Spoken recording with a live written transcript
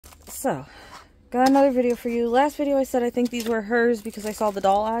So, got another video for you. Last video I said I think these were hers because I saw the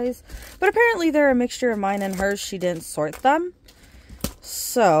doll eyes. But apparently they're a mixture of mine and hers. She didn't sort them.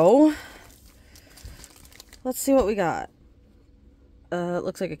 So, let's see what we got. It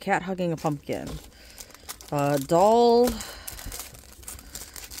looks like a cat hugging a pumpkin. Doll.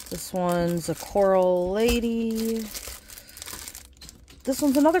 This one's a coral lady. This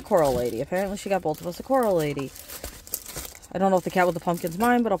one's another coral lady. Apparently she got both of us a coral lady. I don't know if the cat with the pumpkin's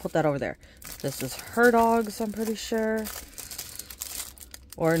mine, but I'll put that over there. This is her dogs, I'm pretty sure.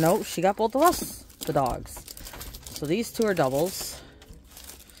 Or no, she got both of us the dogs. So these two are doubles.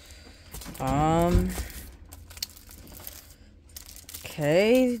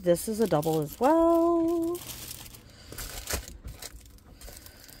 Okay, this is a double as well.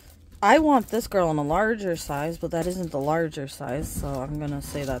 I want this girl in a larger size, but that isn't the larger size, so I'm gonna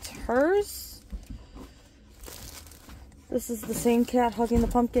say that's hers. This is the same cat hugging the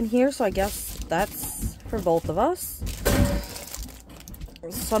pumpkin here, so I guess that's for both of us.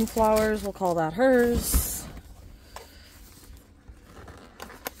 Sunflowers, we'll call that hers.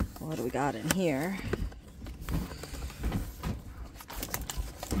 What do we got in here?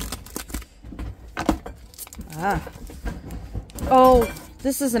 Oh,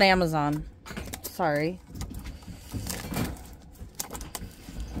 this is an Amazon. Sorry.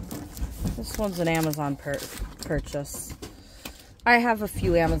 This one's an Amazon purchase. I have a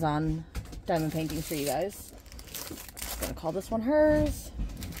few Amazon diamond paintings for you guys. I'm gonna call this one hers.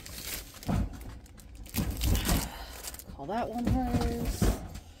 Call that one hers.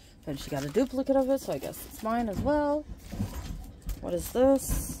 And she got a duplicate of it, so I guess it's mine as well. What is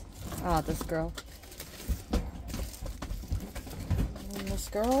this? Ah, this girl. And this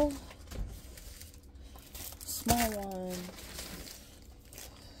girl. Small one.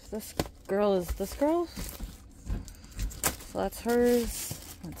 This girl is this girl. So that's hers.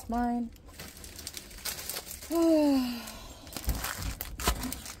 That's mine.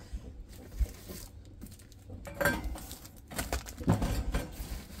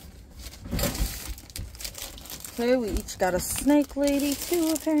 Okay, we each got a snake lady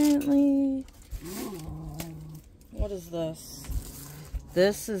too, apparently. What is this?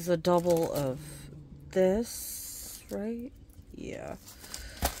 This is a double of this, right? Yeah.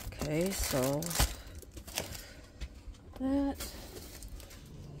 Okay, so that.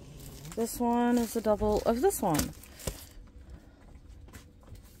 This one is a double of this one.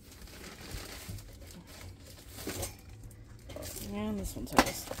 And this one's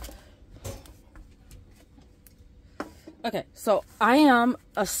hers. Okay, so I am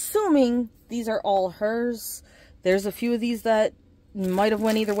assuming these are all hers. There's a few of these that might have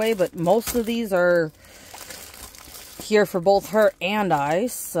went either way, but most of these are here for both her and I,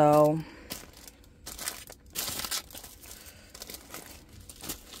 so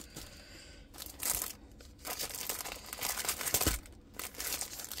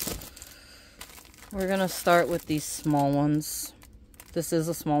we're gonna start with these small ones. This is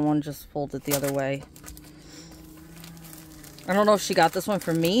a small one, just folded the other way. I don't know if she got this one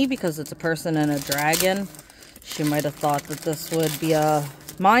for me because it's a person and a dragon. She might have thought that this would be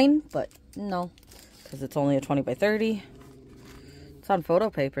mine, but no, because it's only a 20 by 30. It's on photo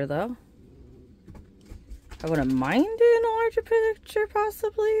paper though. I wouldn't mind doing a larger picture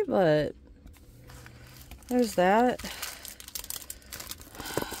possibly, but there's that.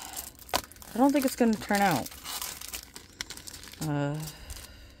 I don't think it's going to turn out.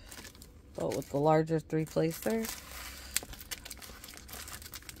 But with the larger 3 place there.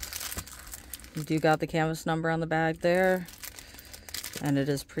 You do got the canvas number on the bag there. And it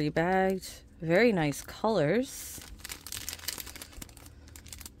is pre-bagged. Very nice colors.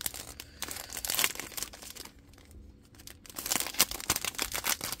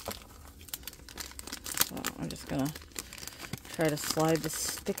 So I'm just going to try to slide the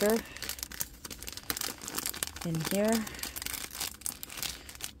sticker in here.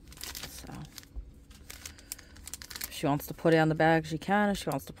 So if she wants to put it on the bag, she can. If she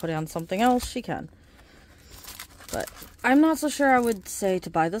wants to put it on something else, she can. But I'm not so sure I would say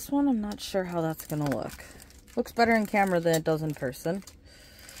to buy this one. I'm not sure how that's gonna look. Looks better in camera than it does in person.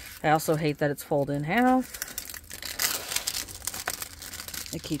 I also hate that it's folded in half.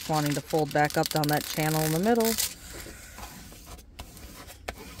 It keeps wanting to fold back up down that channel in the middle.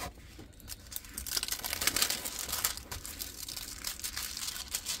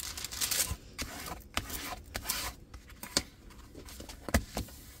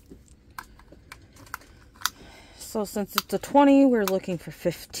 So since it's a 20, we're looking for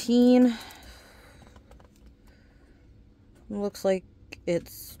 15. It looks like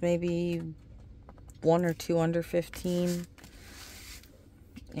it's maybe 1 or 2 under 15.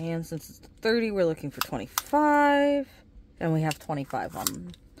 And since it's 30, we're looking for 25. And we have 25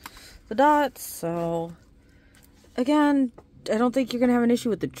 on the dots. So, again, I don't think you're going to have an issue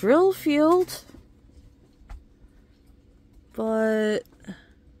with the drill field. But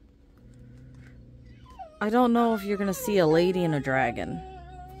I don't know if you're going to see a lady and a dragon.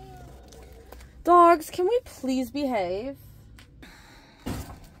 Dogs, can we please behave?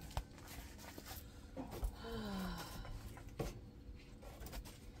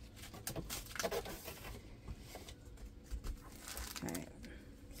 Alright,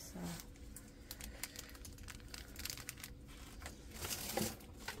 so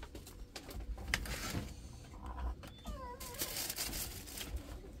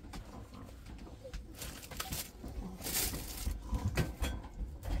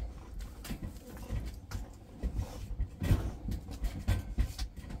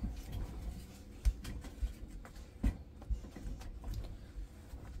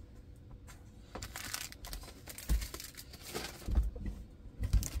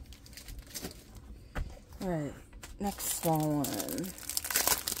alright, next small one.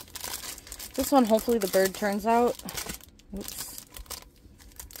 This one, hopefully the bird turns out. Oops.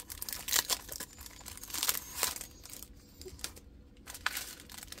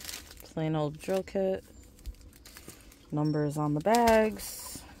 Plain old drill kit. Numbers on the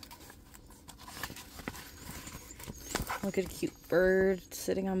bags. Look at a cute bird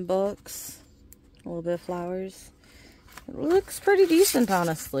sitting on books. A little bit of flowers. It looks pretty decent,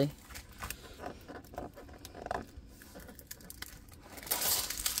 honestly.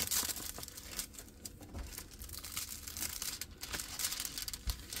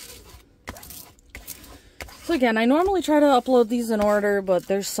 So again, I normally try to upload these in order, but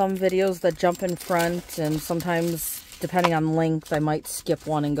there's some videos that jump in front, and sometimes, depending on length, I might skip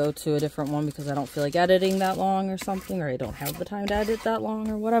one and go to a different one because I don't feel like editing that long or something, or I don't have the time to edit that long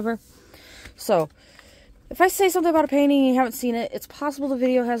or whatever. So, if I say something about a painting and you haven't seen it, it's possible the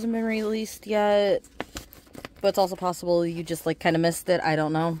video hasn't been released yet, but it's also possible you just like kind of missed it. I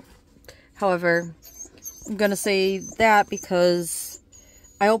don't know. However, I'm going to say that because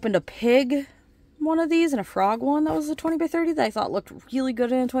I opened a pig one of these and a frog one that was a 20 by 30 that I thought looked really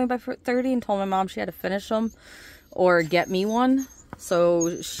good in a 20 by 30 and told my mom she had to finish them or get me one.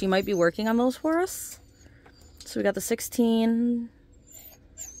 So she might be working on those for us. So we got the 16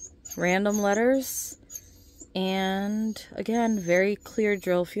 random letters and again, very clear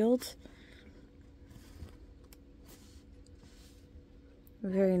drill field.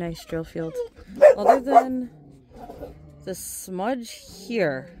 Very nice drill field. Other than the smudge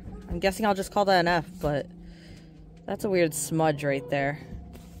here. I'm guessing I'll just call that an F, but that's a weird smudge right there.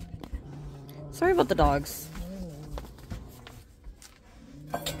 Sorry about the dogs.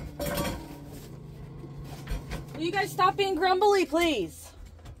 Will you guys stop being grumbly, please?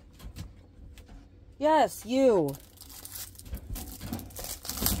 Yes, you.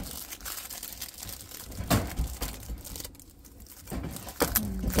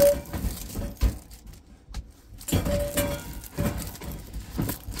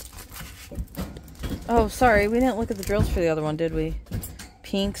 Oh, sorry, we didn't look at the drills for the other one, did we?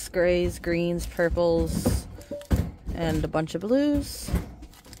 Pinks, grays, greens, purples, and a bunch of blues.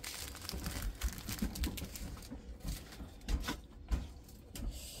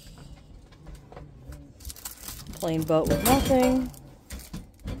 Plain boat with nothing.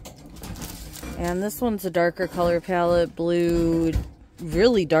 And this one's a darker color palette, blue,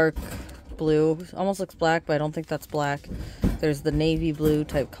 really dark blue. Almost looks black, but I don't think that's black. There's the navy blue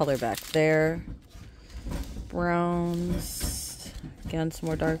type color back there. Browns, again some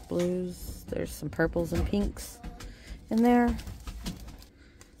more dark blues, there's some purples and pinks in there.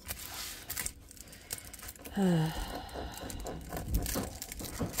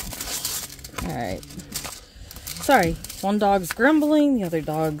 Alright, sorry, one dog's grumbling, the other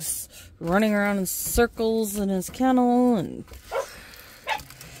dog's running around in circles in his kennel, and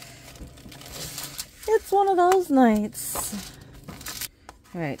it's one of those nights.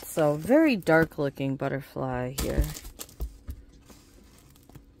 Alright, so very dark looking butterfly here.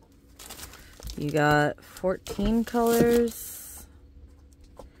 You got 14 colors.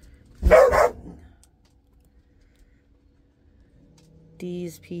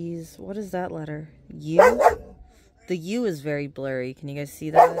 D's, P's. What is that letter? U? The U is very blurry. Can you guys see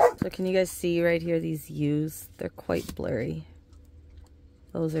that? So can you guys see right here these U's? They're quite blurry.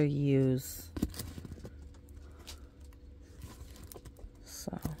 Those are U's.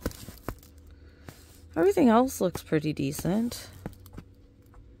 So everything else looks pretty decent.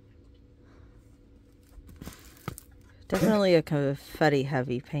 Definitely a confetti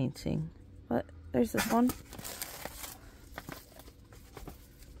heavy painting. But there's this one.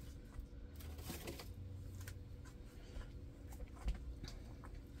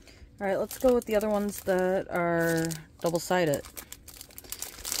 Alright, let's go with the other ones that are double-sided.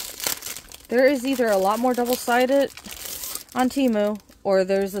 There is either a lot more double-sided on Temu, or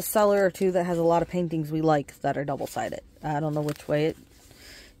there's a seller or two that has a lot of paintings we like that are double-sided. I don't know which way it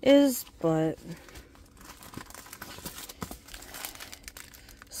is, but...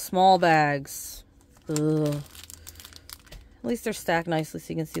 Small bags. Ugh. At least they're stacked nicely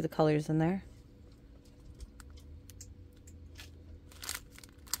so you can see the colors in there.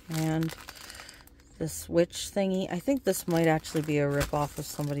 And this witch thingy. I think this might actually be a ripoff of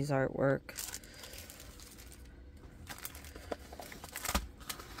somebody's artwork.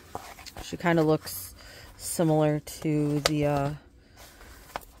 She kind of looks similar to the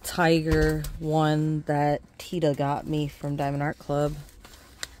tiger one that Tita got me from Diamond Art Club.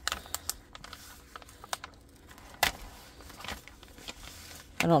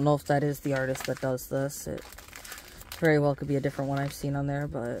 I don't know if that is the artist that does this. It very well could be a different one I've seen on there,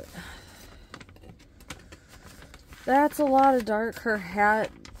 but that's a lot of dark. Her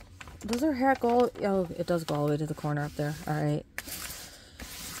hat, does her hat go, oh, it does go all the way to the corner up there. All right.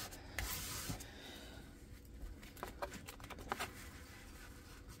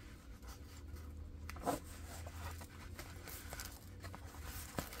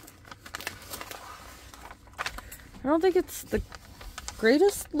 I don't think it's the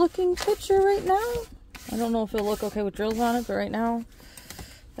greatest looking picture right now. I don't know if it'll look okay with drills on it, but right now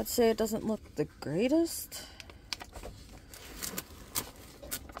I'd say it doesn't look the greatest.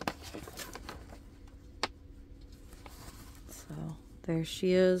 So there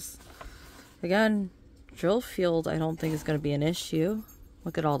she is. Again, drill field I don't think is going to be an issue.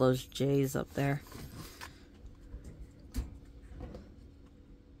 Look at all those J's up there.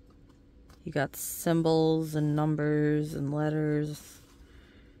 You got symbols and numbers and letters.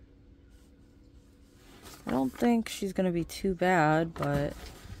 I don't think she's going to be too bad, but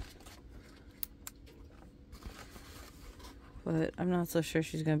I'm not so sure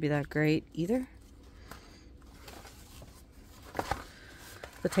she's going to be that great either.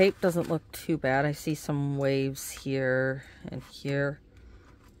 The tape doesn't look too bad. I see some waves here and here,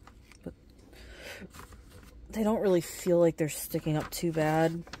 but they don't really feel like they're sticking up too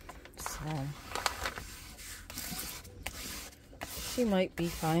bad. So she might be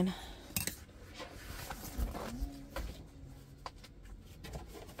fine.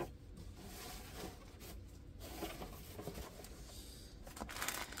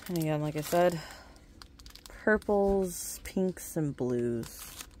 And again, like I said, purples, pinks, and blues.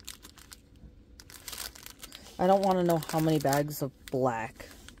 I don't want to know how many bags of black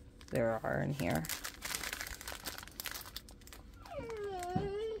there are in here.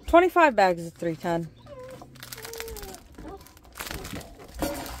 25 bags of 310.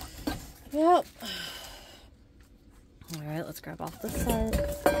 Yep. Alright, let's grab off this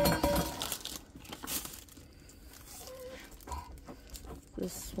side.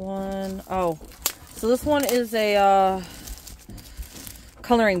 This one, oh, so this one is a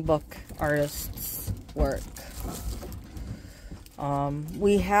coloring book artist's work.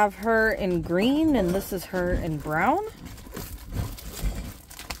 We have her in green, and this is her in brown. I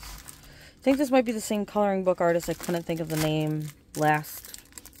think this might be the same coloring book artist. I couldn't think of the name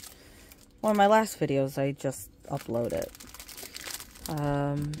one of my last videos. I just uploaded.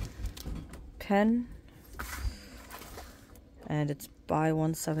 Pen. And it's by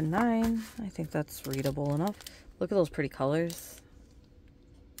 179. I think that's readable enough. Look at those pretty colors.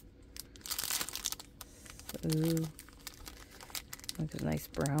 Ooh. Look at a nice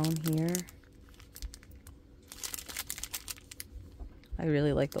brown here. I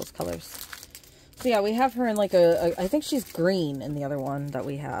really like those colors. So yeah, we have her in like I think she's green in the other one that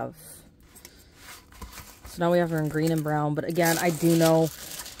we have. So now we have her in green and brown. But again, I do know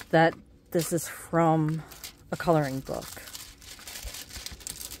that this is from a coloring book.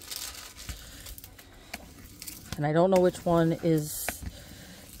 And I don't know which one is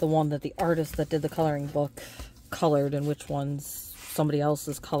the one that the artist that did the coloring book colored and which one's somebody else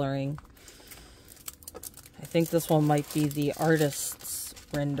is coloring. I think this one might be the artist's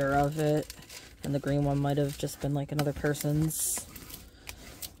render of it, and the green one might have just been like another person's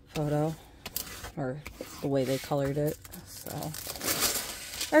photo, or the way they colored it. So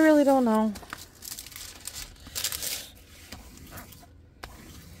I really don't know.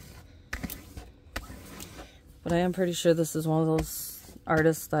 But I am pretty sure this is one of those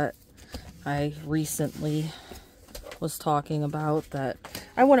artists that I recently was talking about that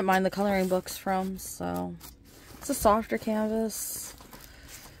I wouldn't mind the coloring books from. So it's a softer canvas.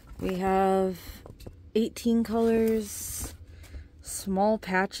 We have 18 colors, small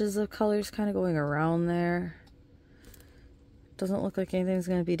patches of colors kind of going around there. Doesn't look like anything's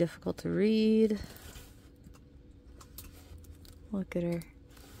going to be difficult to read. Look at her.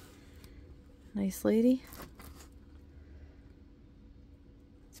 Nice lady.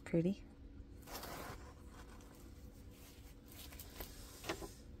 It's pretty.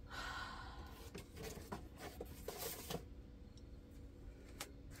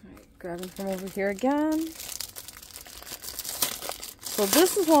 Alright, grabbing from over here again. So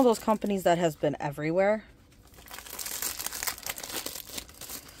this is one of those companies that has been everywhere.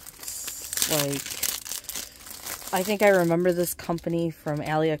 Like, I think I remember this company from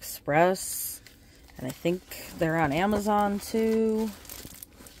AliExpress, and I think they're on Amazon too.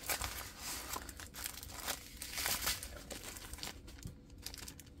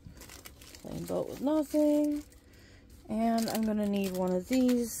 Plain boat with nothing. And I'm gonna need one of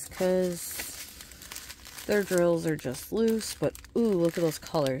these because their drills are just loose, but ooh, look at those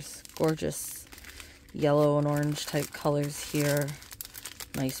colors. Gorgeous yellow and orange type colors here.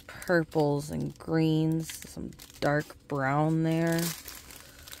 Nice purples and greens, some dark brown there.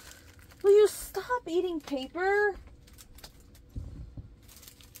 Will you stop eating paper?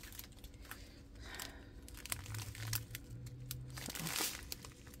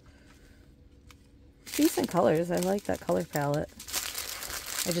 Decent colors. I like that color palette.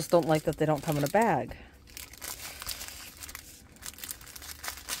 I just don't like that they don't come in a bag.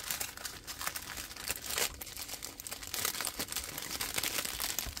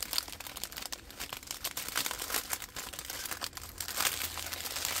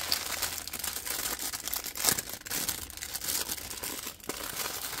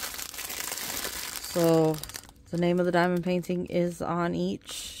 So the name of the diamond painting is on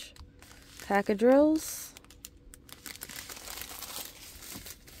each pack of drills.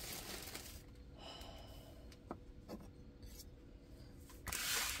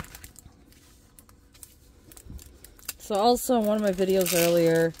 So also in one of my videos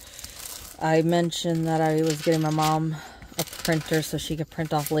earlier, I mentioned that I was getting my mom a printer so she could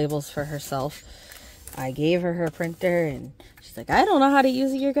print off labels for herself. I gave her her printer and she's like, I don't know how to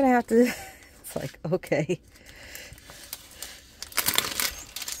use it. You're going to have to... It's like, okay.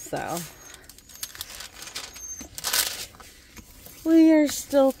 So, we are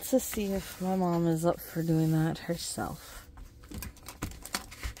still to see if my mom is up for doing that herself.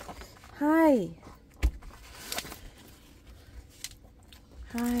 Hi.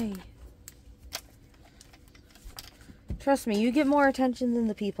 Hi. Trust me, you get more attention than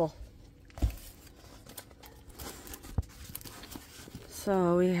the people.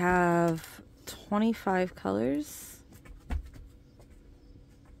 So we have 25 colors.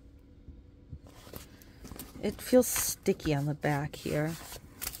 It feels sticky on the back here,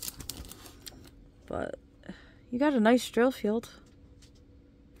 but you got a nice drill field.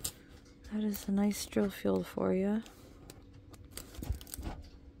 That is a nice drill field for you.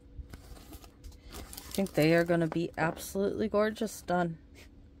 I think they are going to be absolutely gorgeous done.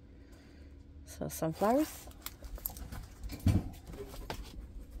 So sunflowers.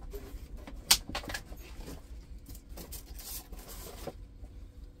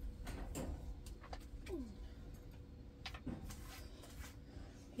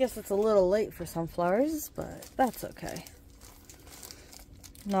 I guess it's a little late for sunflowers, but that's okay.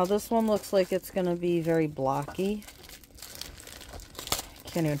 Now this one looks like it's going to be very blocky.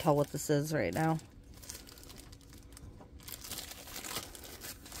 Can't even tell what this is right now.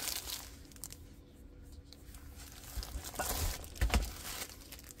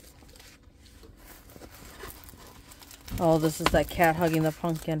 Oh, this is that cat hugging the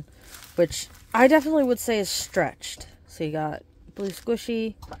pumpkin, which I definitely would say is stretched. So you got blue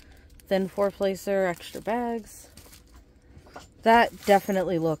squishy, thin four-placer, extra bags. That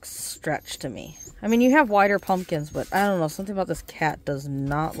definitely looks stretched to me. I mean, you have wider pumpkins, but I don't know. Something about this cat does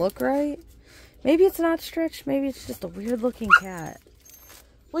not look right. Maybe it's not stretched. Maybe it's just a weird-looking cat.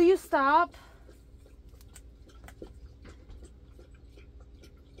 Will you stop?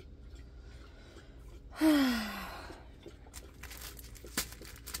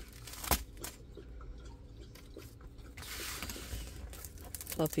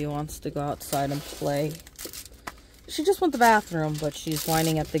 Puppy wants to go outside and play. She just went to the bathroom, but she's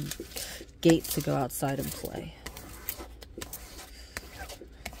whining at the gate to go outside and play.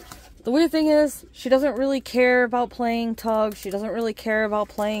 The weird thing is, she doesn't really care about playing tug. She doesn't really care about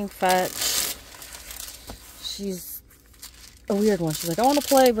playing fetch. She's a weird one. She's like, I want to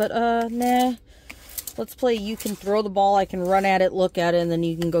play, but nah. Let's play. You can throw the ball, I can run at it, look at it, and then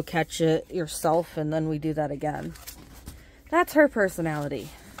you can go catch it yourself, and then we do that again. That's her personality.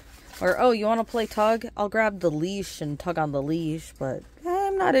 Or, oh, you want to play tug? I'll grab the leash and tug on the leash, but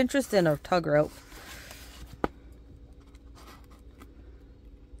I'm not interested in a tug rope.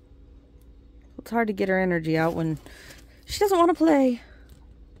 It's hard to get her energy out when she doesn't want to play.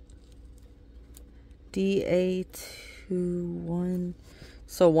 DA 2, 1.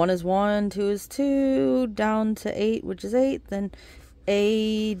 So 1 is 1, 2 is 2, down to 8, which is 8, then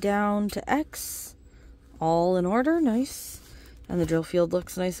A down to X. All in order, nice. And the drill field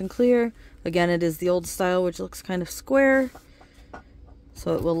looks nice and clear. Again, it is the old style, which looks kind of square.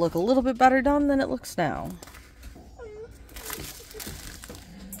 So it will look a little bit better done than it looks now.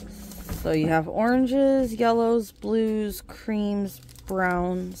 So you have oranges, yellows, blues, creams,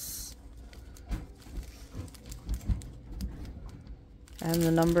 browns. And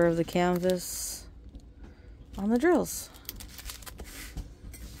the number of the canvas on the drills.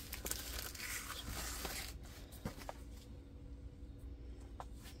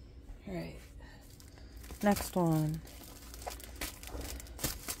 All right, next one.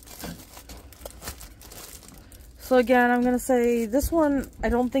 So again, I'm gonna say this one, I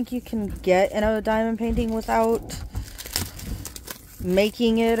don't think you can get in a diamond painting without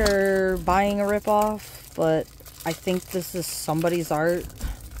making it or buying a ripoff, but I think this is somebody's art.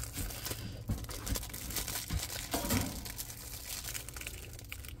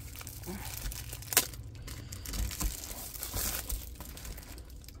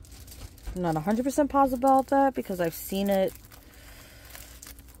 I'm not 100% positive about that because I've seen it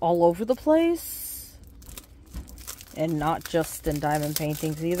all over the place. And not just in diamond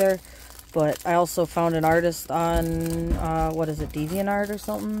paintings either. But I also found an artist on, what is it, DeviantArt or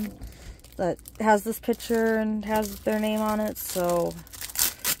something, that has this picture and has their name on it. So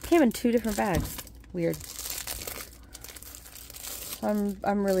it came in 2 different bags. Weird.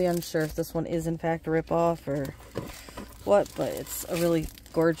 I'm really unsure if this one is in fact a ripoff or what, but it's a really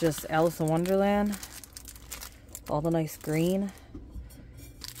gorgeous Alice in Wonderland. All the nice green.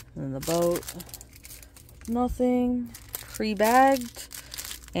 And then the boat. Nothing. Pre-bagged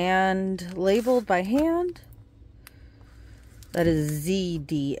and labeled by hand. That is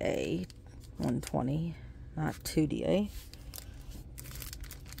ZDA 120, not 2DA.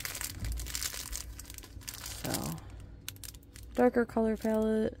 So, darker color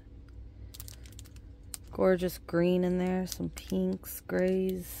palette. Gorgeous green in there, some pinks,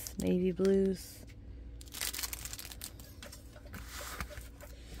 grays, navy blues.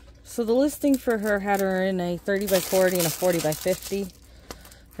 So the listing for her had her in a 30 by 40 and a 40 by 50.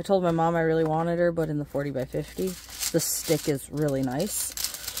 I told my mom I really wanted her, but in the 40 by 50. The stick is really nice.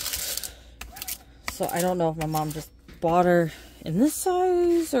 So I don't know if my mom just bought her in this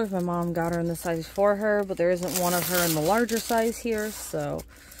size or if my mom got her in this size for her, but there isn't one of her in the larger size here. So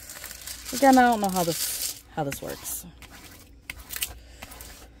again, I don't know how this works.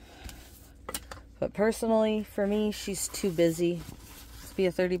 But personally, for me, she's too busy to be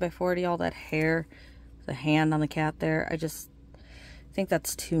a 30 by 40. All that hair, the hand on the cat there, I just think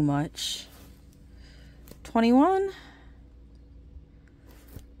that's too much. 21.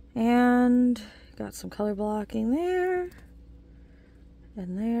 And got some color blocking there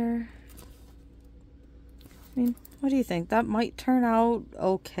and there. I mean, what do you think? That might turn out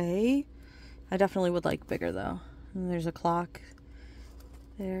okay. I definitely would like bigger though. And there's a clock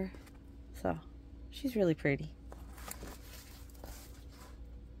there. So, she's really pretty.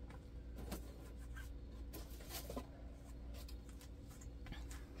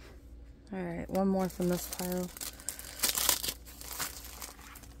 Alright, one more from this pile.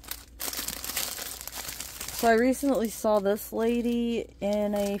 So I recently saw this lady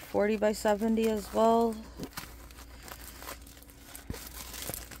in a 40 by 70 as well.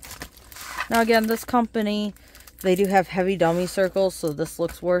 Now again, this company, they do have heavy dummy circles, so this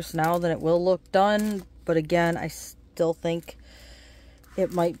looks worse now than it will look done. But again, I still think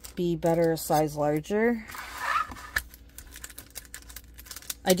it might be better a size larger.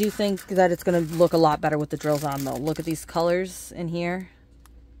 I do think that it's going to look a lot better with the drills on though. Look at these colors in here.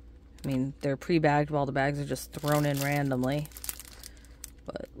 I mean, they're pre-bagged while the bags are just thrown in randomly.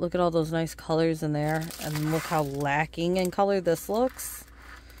 But look at all those nice colors in there. And look how lacking in color this looks.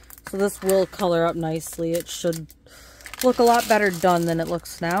 So this will color up nicely. It should look a lot better done than it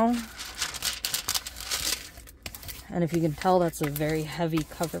looks now. And if you can tell, that's a very heavy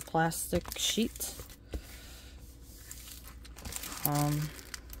cover plastic sheet.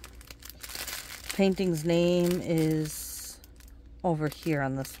 Painting's name is over here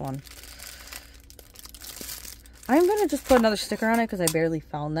on this one. I'm going to just put another sticker on it because I barely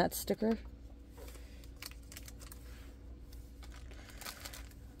found that sticker.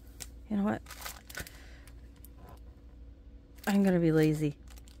 You know what? I'm going to be lazy.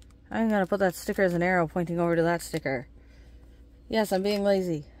 I'm going to put that sticker as an arrow pointing over to that sticker. Yes, I'm being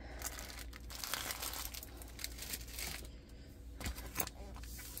lazy.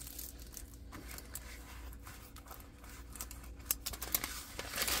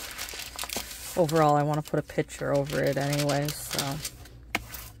 overall I want to put a picture over it anyway, so.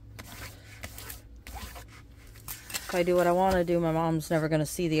 If I do what I want to do, my mom's never going to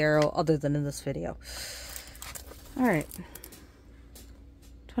see the arrow other than in this video. Alright.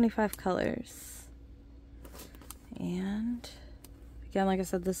 25 colors. And again, like I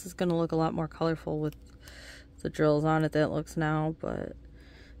said, this is going to look a lot more colorful with the drills on it than it looks now, but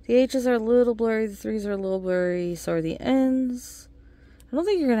the H's are a little blurry, the 3's are a little blurry, so are the N's. I don't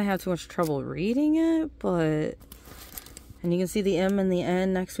think you're going to have too much trouble reading it, but... And you can see the M and the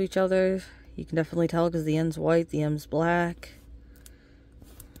N next to each other. You can definitely tell because the N's white, the M's black.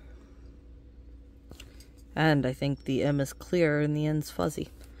 And I think the M is clear and the N's fuzzy.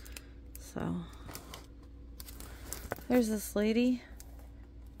 So, there's this lady.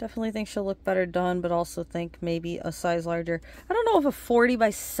 Definitely think she'll look better done, but also think maybe a size larger. I don't know if a 40 by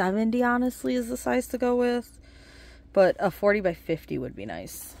 70 honestly is the size to go with, but a 40 by 50 would be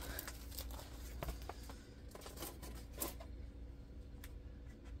nice.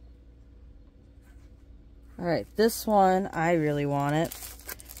 Alright, this one, I really want it.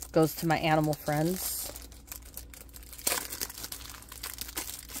 Goes to my animal friends.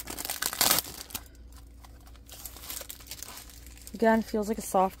 Again, feels like a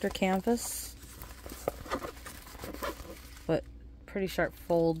softer canvas, but pretty sharp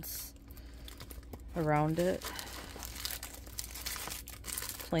folds around it.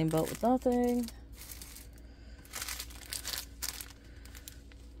 Plain belt with nothing.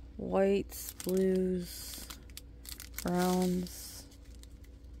 Whites, blues, browns,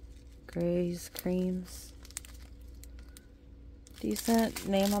 grays, creams. Decent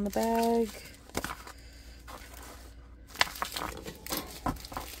name on the bag.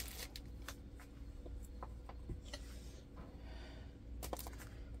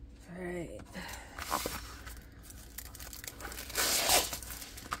 Alright.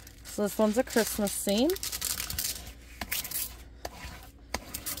 So this one's a Christmas theme.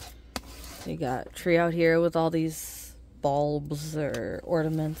 You got a tree out here with all these bulbs or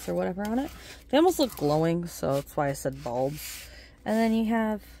ornaments or whatever on it. They almost look glowing, so that's why I said bulbs. And then you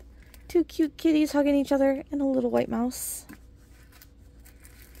have two cute kitties hugging each other and a little white mouse.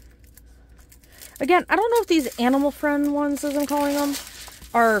 Again, I don't know if these animal friend ones, as I'm calling them,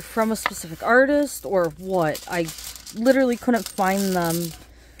 are from a specific artist or what. I literally couldn't find them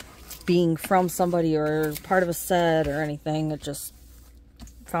being from somebody or part of a set or anything. It just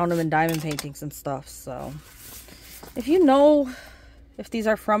found them in diamond paintings and stuff. So if you know if these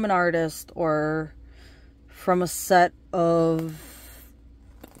are from an artist or from a set of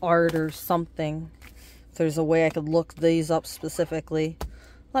art or something, if there's a way I could look these up specifically,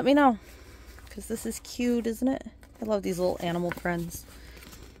 let me know, because this is cute, isn't it? I love these little animal friends.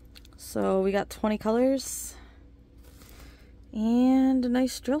 So we got 20 colors and a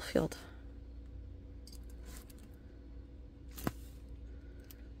nice drill field.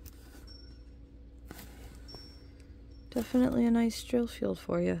 Definitely a nice drill field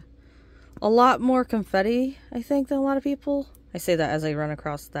for you. A lot more confetti, I think, than a lot of people. I say that as I run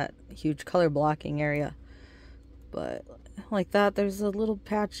across that huge color blocking area. But like that, there's a little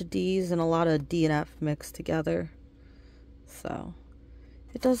patch of D's and a lot of D and F mixed together. So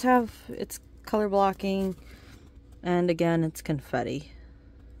it does have its color blocking, and again, it's confetti.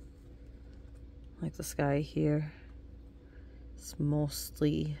 Like the sky here. It's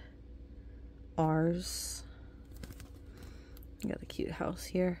mostly R's. You got a cute house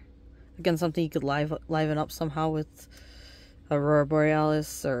here. Again, something you could liven up somehow with Aurora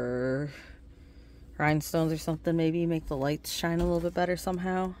Borealis or rhinestones or something. Maybe make the lights shine a little bit better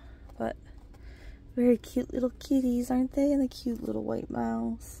somehow. But very cute little kitties, aren't they? And a cute little white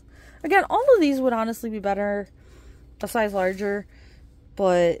mouse. Again, all of these would honestly be better a size larger,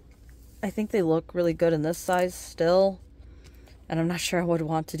 but I think they look really good in this size still. And I'm not sure I would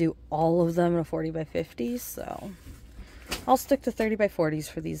want to do all of them in a 40 by 50, so I'll stick to 30 by 40s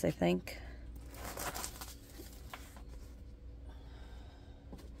for these, I think.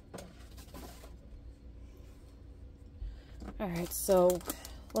 Alright, so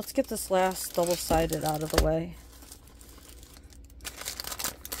let's get this last double-sided out of the way.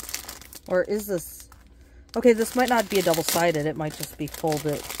 Or is this... Okay, this might not be a double-sided. It might just be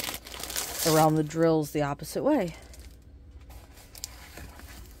folded around the drills the opposite way.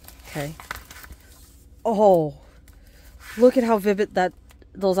 Okay. Oh, look at how vivid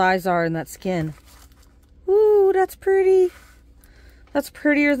those eyes are in that skin. Ooh, that's pretty. That's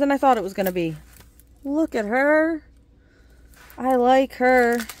prettier than I thought it was going to be. Look at her. I like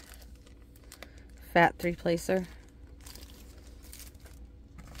her. Fat 3-placer.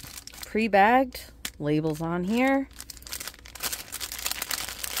 Pre-bagged. Labels on here.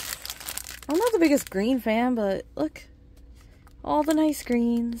 I don't know the biggest green fan, but look. All the nice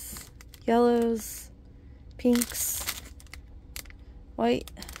greens. Yellows. Pinks. White.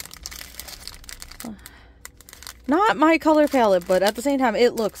 Not my color palette, but at the same time,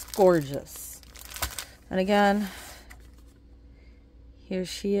 it looks gorgeous. And again, here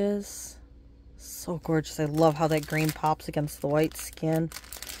she is. So gorgeous. I love how that green pops against the white skin.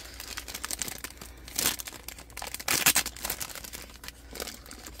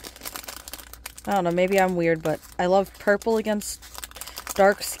 I don't know, maybe I'm weird, but I love purple against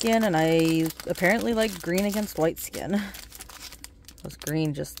dark skin, and I apparently like green against white skin. Those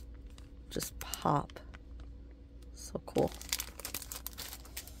green just pop. So cool.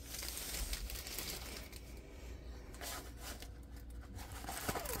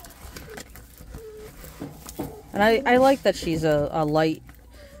 And I like that she's a light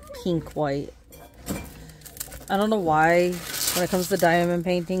pink white. I don't know why, when it comes to diamond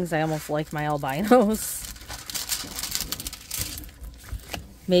paintings, I almost like my albinos.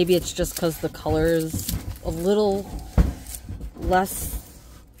 Maybe it's just because the color is a little less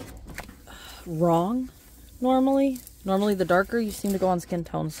wrong normally. Normally the darker you seem to go on skin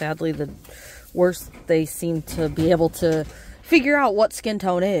tone, sadly the worse they seem to be able to figure out what skin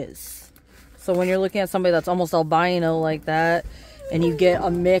tone is. So when you're looking at somebody that's almost albino like that, and you get a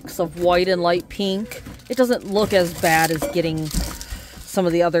mix of white and light pink, it doesn't look as bad as getting some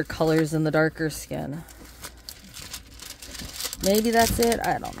of the other colors in the darker skin. Maybe that's it.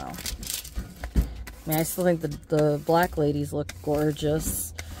 I don't know. I mean, I still think the black ladies look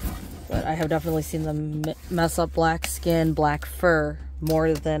gorgeous, but I have definitely seen them mess up black skin, black fur,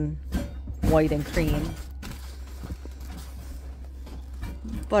 more than white and cream.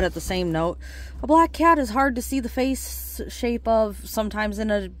 But at the same note, a black cat is hard to see the face shape of sometimes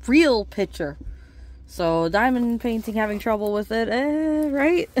in a real picture. So diamond painting having trouble with it,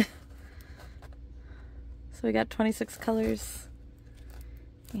 right? So we got 26 colors.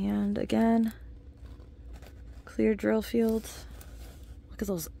 And again, clear drill field. Look at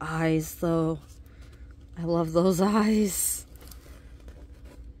those eyes though. I love those eyes.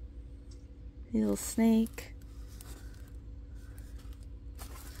 Little snake.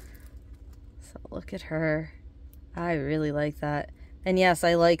 So look at her. I really like that. And yes,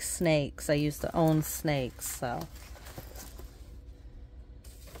 I like snakes. I used to own snakes, so.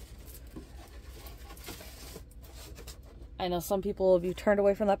 I know some people have turned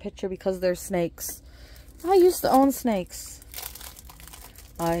away from that picture because they're snakes. I used to own snakes.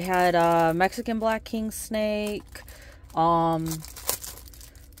 I had a Mexican Black King snake,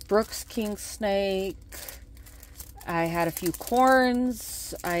 Brooks King snake. I had a few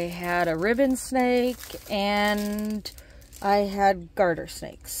corns. I had a ribbon snake, and I had garter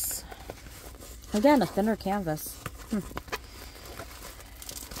snakes. Again, a thinner canvas.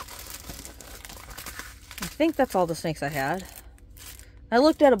 I think that's all the snakes I had. I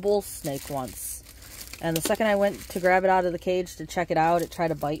looked at a bull snake once, and the second I went to grab it out of the cage to check it out, it tried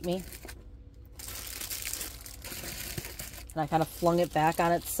to bite me. And I kind of flung it back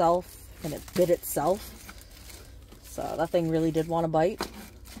on itself, and it bit itself. So that thing really did want to bite.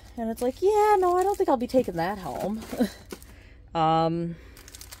 And it's like, yeah, no, I don't think I'll be taking that home.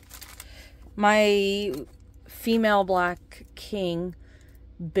 My female Black King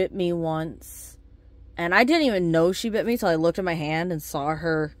bit me once. And I didn't even know she bit me till I looked at my hand and saw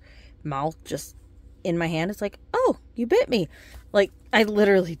her mouth just in my hand. It's like, oh, you bit me. Like, I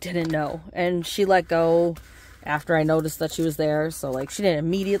literally didn't know. And she let go after I noticed that she was there. So, like, she didn't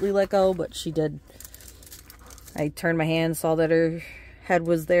immediately let go, but she did. I turned my hand, saw that her head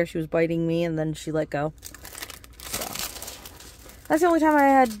was there. She was biting me, and then she let go. So, that's the only time I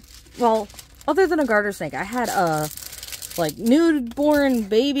had, well, other than a garter snake, I had a, like, newborn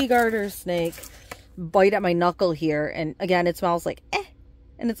baby garter snake bite at my knuckle here. And, again, it smells like, eh.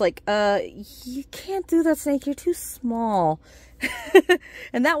 And it's like, you can't do that, snake. You're too small.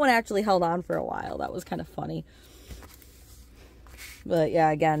 And that one actually held on for a while. That was kind of funny. But,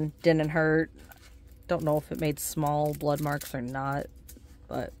 yeah, again, didn't hurt. Don't know if it made small blood marks or not,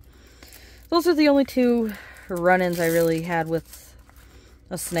 but those are the only two run-ins I really had with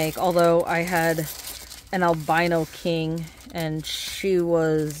a snake. Although I had an albino king, and she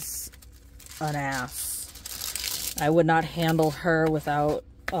was an ass. I would not handle her without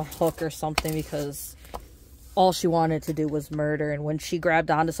a hook or something, because all she wanted to do was murder, and when she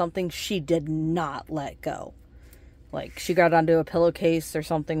grabbed onto something, she did not let go. Like, she got onto a pillowcase or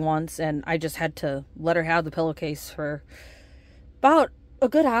something once, and I just had to let her have the pillowcase for about a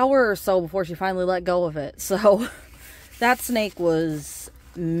good hour or so before she finally let go of it. So, that snake was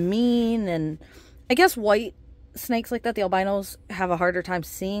mean, and I guess white snakes like that, the albinos have a harder time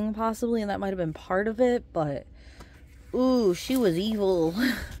seeing possibly, and that might have been part of it, but ooh, she was evil.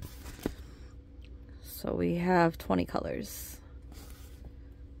 So we have 20 colors.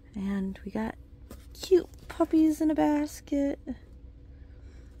 And we got cute puppies in a basket.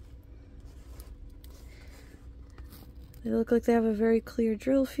 They look like they have a very clear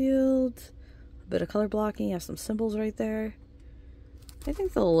drill field. A bit of color blocking. You have some symbols right there. I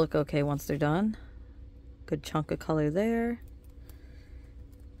think they'll look okay once they're done. Good chunk of color there.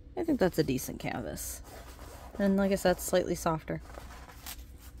 I think that's a decent canvas. And like I said, slightly softer.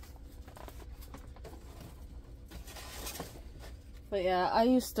 But yeah, I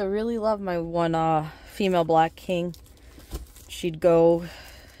used to really love my one female black king. I'd throw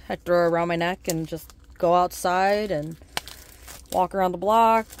her around my neck and just go outside and walk around the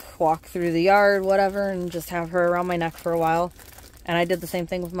block, walk through the yard, whatever, and just have her around my neck for a while. And I did the same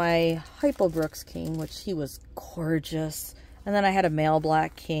thing with my Hypobrooks king, which he was gorgeous. And then I had a male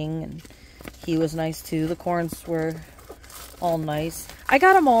black king, and he was nice too. The corns were all nice. I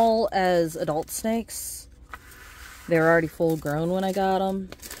got them all as adult snakes. They were already full grown when I got them.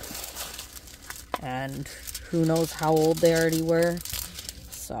 And who knows how old they already were.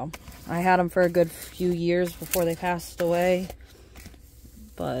 So I had them for a good few years before they passed away.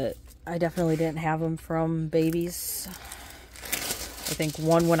 But I definitely didn't have them from babies. I think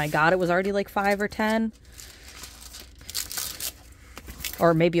one when I got it was already like 5 or 10.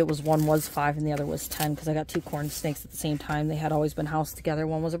 Or maybe it was one was 5 and the other was 10, because I got 2 corn snakes at the same time. They had always been housed together.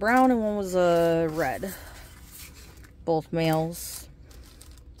 One was a brown and one was a red. Both males.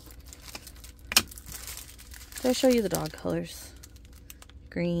 Did I show you the dog colors?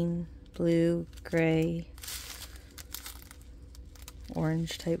 Green, blue, gray,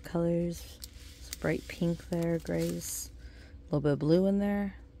 orange type colors. It's bright pink there, grays. A little bit of blue in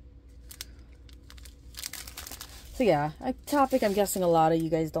there. So yeah, a topic I'm guessing a lot of you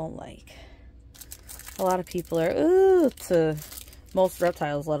guys don't like. A lot of people are, ooh, to most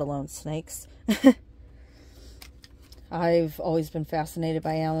reptiles, let alone snakes. I've always been fascinated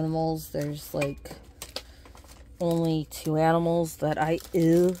by animals. There's like only 2 animals that I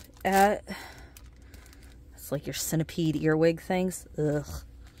ew at. It's like your centipede earwig things. Ugh.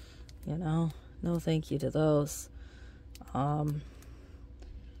 You know, no thank you to those.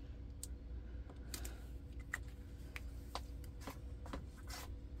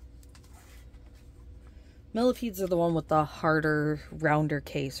 Millipedes are the one with the harder, rounder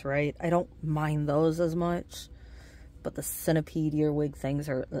case, right? I don't mind those as much, but the centipede earwig things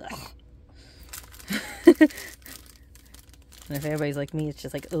are ugh. And if everybody's like me, it's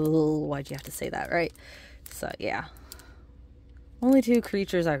just like, oh, why'd you have to say that, right? So yeah, only 2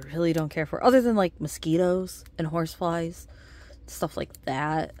 creatures I really don't care for, other than like mosquitoes and horseflies, stuff like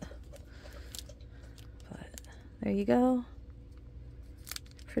that. But there you go.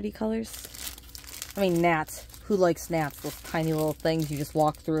 Pretty colors. I mean, gnats. Who likes gnats? Those tiny little things. You just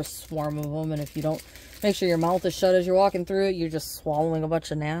walk through a swarm of them, and if you don't make sure your mouth is shut as you're walking through it, you're just swallowing a bunch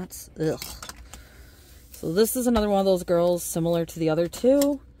of gnats. Ugh. So this is another one of those girls similar to the other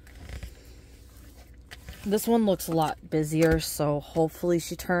 2. This one looks a lot busier, so hopefully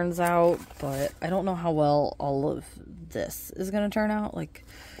she turns out, but I don't know how well all of this is going to turn out. Like,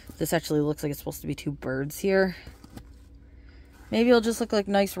 this actually looks like it's supposed to be 2 birds here. Maybe it'll just look like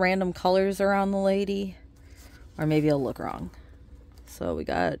nice random colors around the lady, or maybe it'll look wrong. So we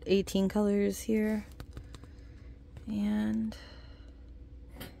got 18 colors here, and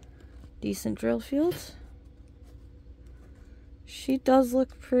decent drill fields. She does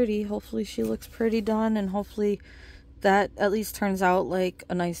look pretty. Hopefully she looks pretty done, and hopefully that at least turns out like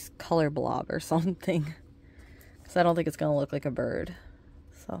a nice color blob or something. Because I don't think it's going to look like a bird.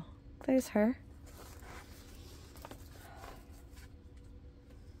 So there's her.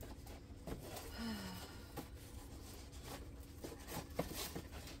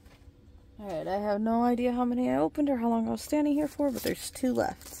 Alright, I have no idea how many I opened or how long I was standing here for, but there's 2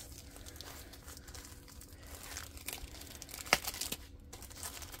 left.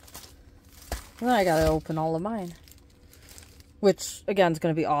 And then I gotta open all of mine. Which, again, is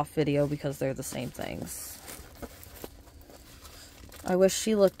going to be off video because they're the same things. I wish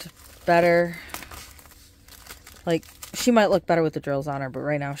she looked better. Like, she might look better with the drills on her, but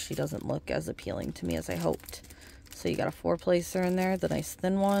right now she doesn't look as appealing to me as I hoped. So you got a 4-placer in there, the nice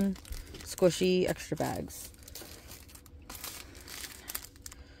thin one. Squishy, extra bags.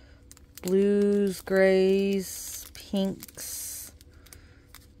 Blues, grays, pinks.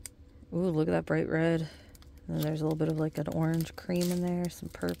 Ooh, look at that bright red. And then there's a little bit of like an orange cream in there, some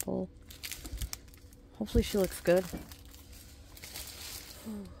purple. Hopefully she looks good.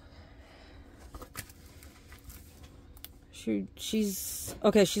 She's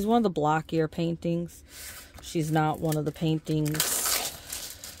okay. She's one of the blockier paintings. She's not one of the paintings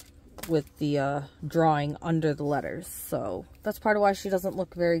with the drawing under the letters. So that's part of why she doesn't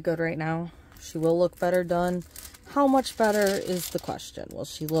look very good right now. She will look better done. How much better is the question. Will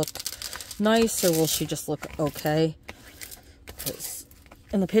she look nice or will she just look okay? Because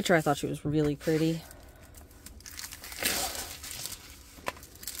in the picture I thought she was really pretty.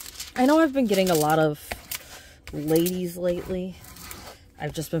 I know I've been getting a lot of ladies lately.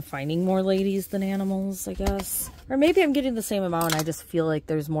 I've just been finding more ladies than animals, I guess. Or maybe I'm getting the same amount. I just feel like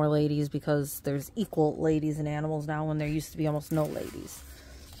there's more ladies because there's equal ladies and animals now when there used to be almost no ladies.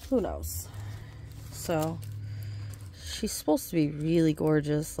 Who knows? So, she's supposed to be really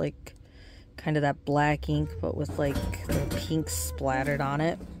gorgeous. Like, kind of that black ink, but with like the pink splattered on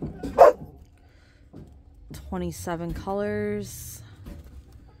it. 27 colors.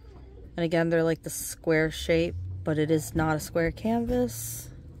 And again, they're like the square shape, but it is not a square canvas.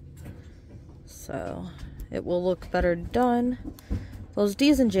 So it will look better done. Those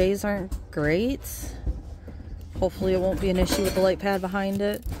D's and J's aren't great. Hopefully it won't be an issue with the light pad behind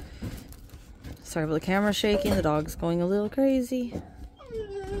it. Sorry about the camera shaking. The dog's going a little crazy.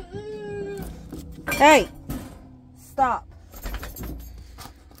 Hey! Stop.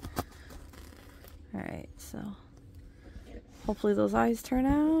 Alright, so hopefully those eyes turn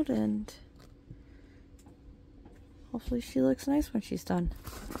out, and hopefully she looks nice when she's done.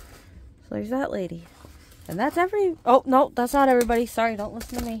 So there's that lady. And that's oh, no, that's not everybody. Sorry, don't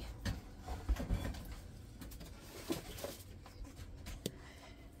listen to me.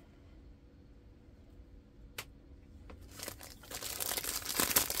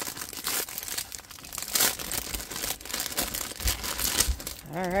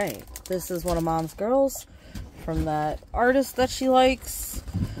 Alright, this is one of Mom's girls from that artist that she likes.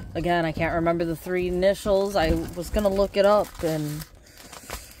 Again, I can't remember the 3 initials. I was gonna look it up and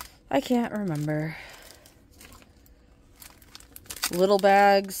I can't remember. Little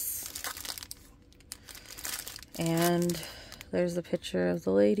bags. And there's the picture of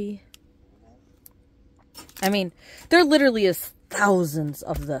the lady. I mean, there literally is thousands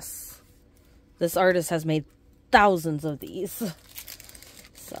of this. This artist has made thousands of these.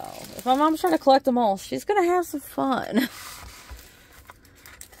 So, if my mom's trying to collect them all, she's gonna have some fun.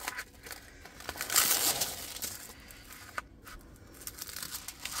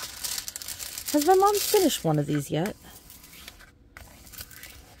 Has my mom finished one of these yet?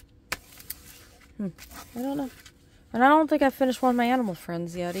 I don't know. And I don't think I've finished one of my animal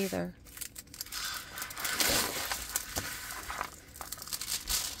friends yet either.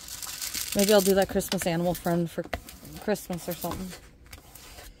 Maybe I'll do that Christmas animal friend for Christmas or something.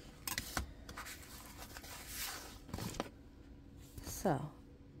 So,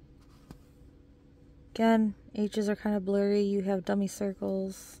 again, H's are kind of blurry. You have dummy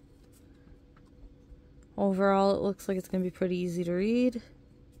circles. Overall, it looks like it's going to be pretty easy to read.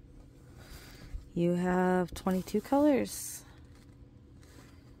 You have 22 colors.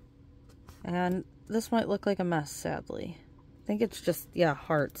 And this might look like a mess, sadly. I think it's just, yeah,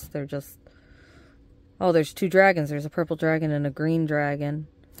 hearts. They're just... Oh, there's 2 dragons. There's a purple dragon and a green dragon.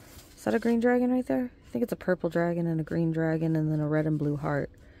 Is that a green dragon right there? I think it's a purple dragon and a green dragon and then a red and blue heart.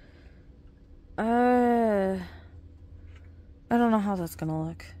 I don't know how that's gonna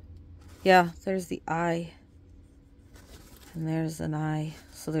look. Yeah, there's the eye. And there's an eye.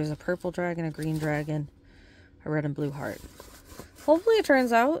 So there's a purple dragon, a green dragon, a red and blue heart. Hopefully it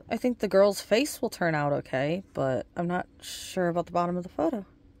turns out. I think the girl's face will turn out okay, but I'm not sure about the bottom of the photo.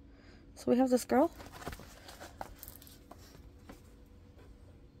 So we have this girl.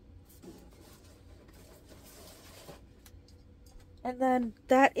 And then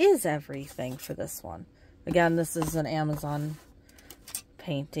that is everything for this one. Again, this is an Amazon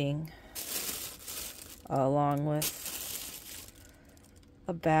painting along with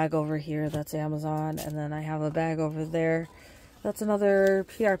a bag over here that's Amazon, and then I have a bag over there that's another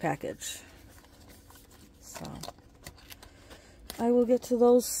PR package. So I will get to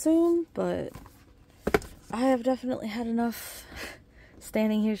those soon, but I have definitely had enough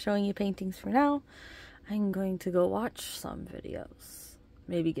standing here showing you paintings for now. I'm going to go watch some videos.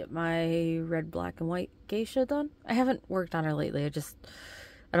 Maybe get my red, black, and white geisha done. I haven't worked on her lately.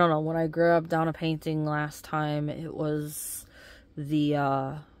 I don't know. When I grabbed down a painting last time, it was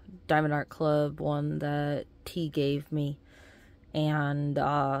the Diamond Art Club one that T gave me. And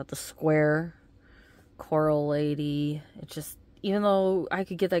the square coral lady. It just, even though I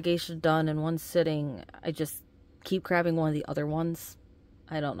could get that geisha done in one sitting, I just keep grabbing one of the other ones.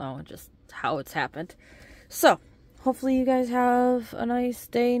 I don't know. Just how it's happened. So, hopefully you guys have a nice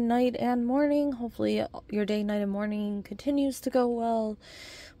day, night, and morning. Hopefully your day, night, and morning continues to go well.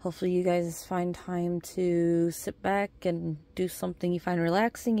 Hopefully you guys find time to sit back and do something you find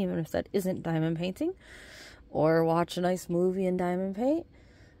relaxing, even if that isn't diamond painting, or watch a nice movie and diamond paint.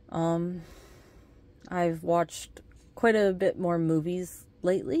 I've watched quite a bit more movies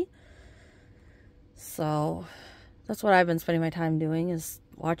lately, so that's what I've been spending my time doing, is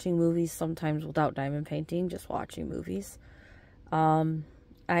watching movies, sometimes without diamond painting, just watching movies. I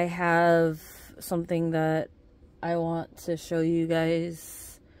have something that I want to show you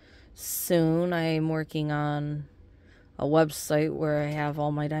guys soon. I'm working on a website where I have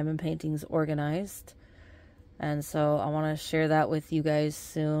all my diamond paintings organized, and so I want to share that with you guys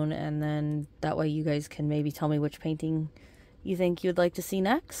soon, and then that way you guys can maybe tell me which painting you think you'd like to see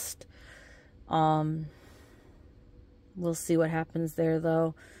next. We'll see what happens there,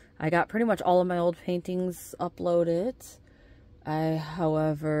 though. I got pretty much all of my old paintings uploaded. I,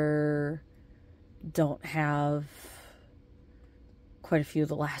 however, don't have quite a few of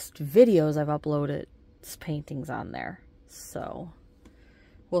the last videos I've uploaded paintings on there. So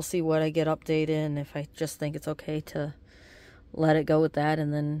we'll see what I get updated, and if I just think it's okay to let it go with that,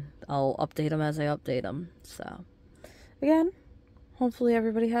 and then I'll update them as I update them. So again, hopefully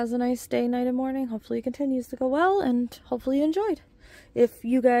everybody has a nice day, night, and morning. Hopefully it continues to go well, and hopefully you enjoyed. If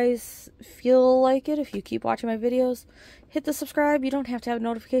you guys feel like it, if you keep watching my videos, hit the subscribe. You don't have to have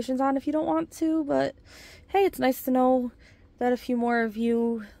notifications on if you don't want to, but hey, it's nice to know that a few more of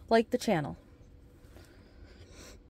you like the channel.